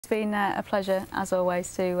It's been a pleasure, as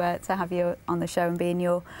always, to have you on the show and be in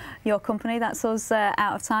your company. That's us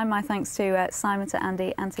out of time. My thanks to Simon, to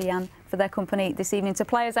Andy and to Jan for their company this evening. To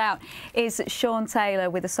play us out is Sean Taylor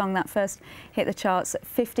with a song that first hit the charts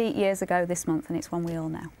 50 years ago this month, and it's one we all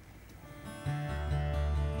know.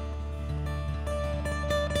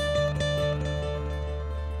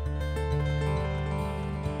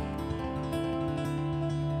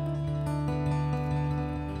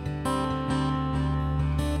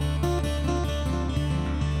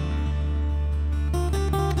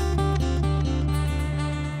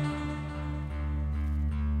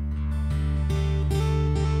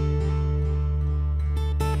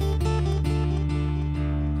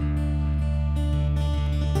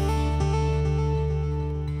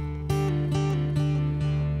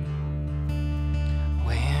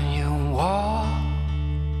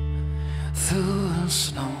 Through the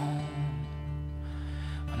snow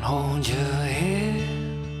and hold your head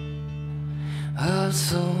up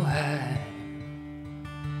so high,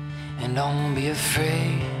 and don't be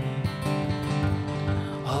afraid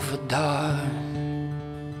of the dark.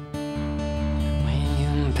 When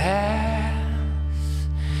you pass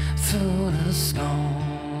through the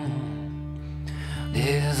storm,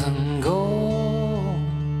 there's a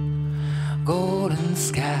golden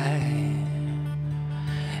sky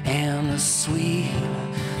and a sweet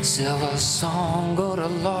silver song. Go to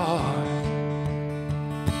Lord,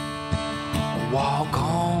 walk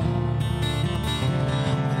on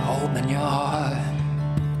with hope in your heart.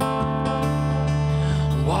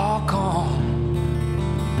 Walk on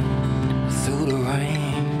through the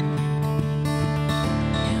rain,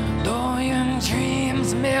 though your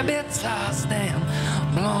dreams may be tossed and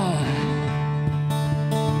blown,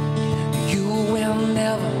 you will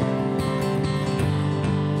never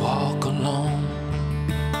walk alone.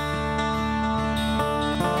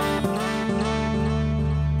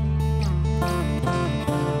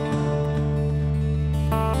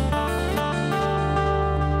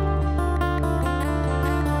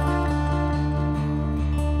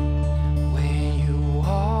 When you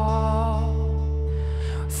walk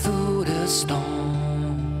through the storm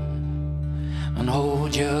and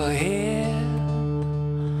hold your head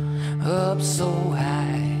up so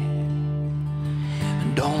high,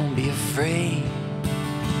 don't be afraid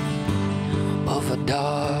of the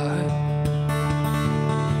dark.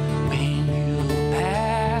 When you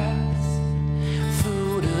pass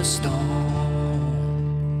through the storm,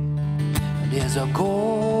 there's a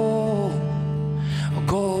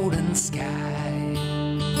golden sky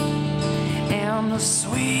and a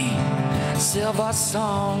sweet silver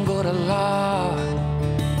song. Go to Lord,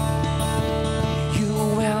 you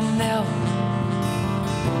will never